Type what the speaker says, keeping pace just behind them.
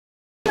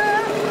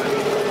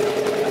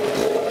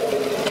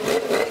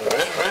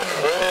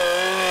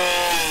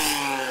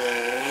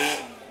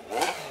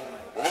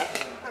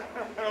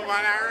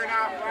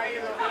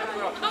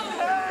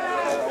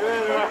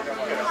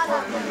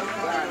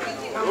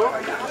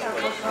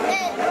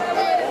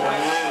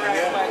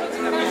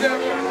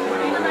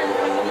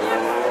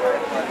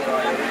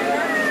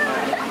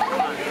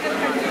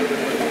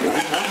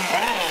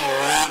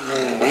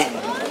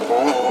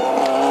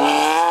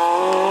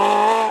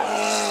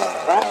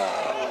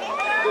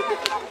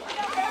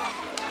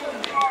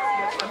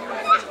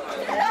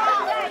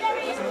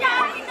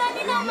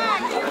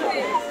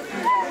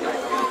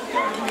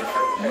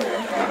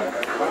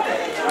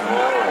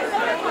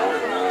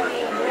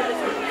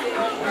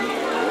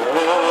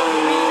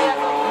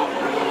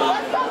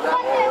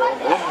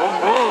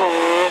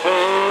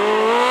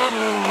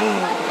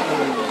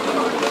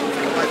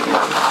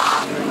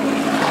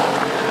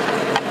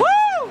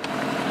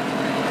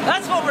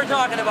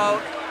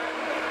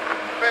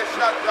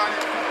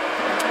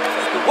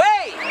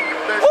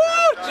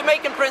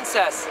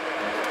princess.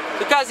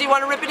 Because you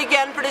want to rip it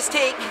again for this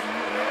take.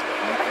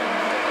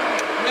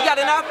 You got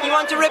enough? You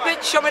want to rip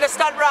it? Show me the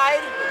stunt ride.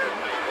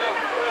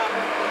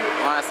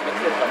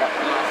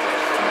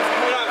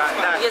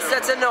 Yes,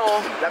 that's a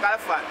no.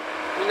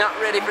 We're not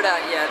ready for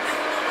that yet.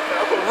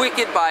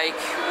 Wicked bike,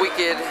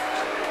 wicked.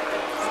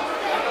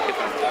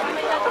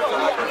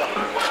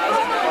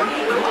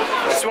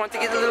 Just want to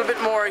get a little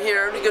bit more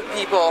here, the good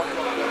people.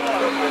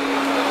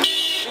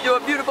 We do a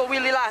beautiful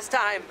wheelie last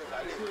time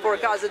for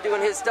Kaza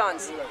doing his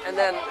stunts, and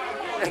then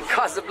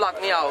Kaza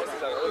blocked me out.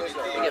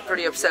 I get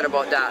pretty upset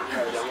about that.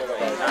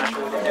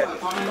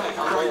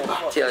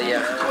 Tell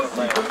ya,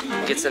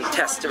 get some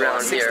tests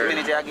around here.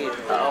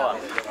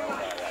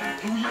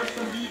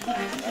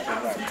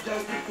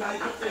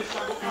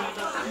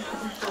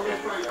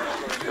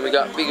 And we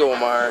got Big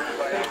Omar,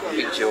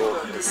 Big Joe,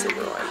 the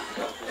silver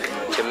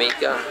one.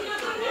 Jamaica,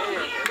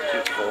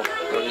 beautiful,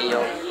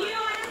 O'Neill,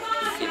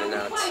 feeling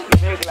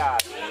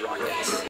out.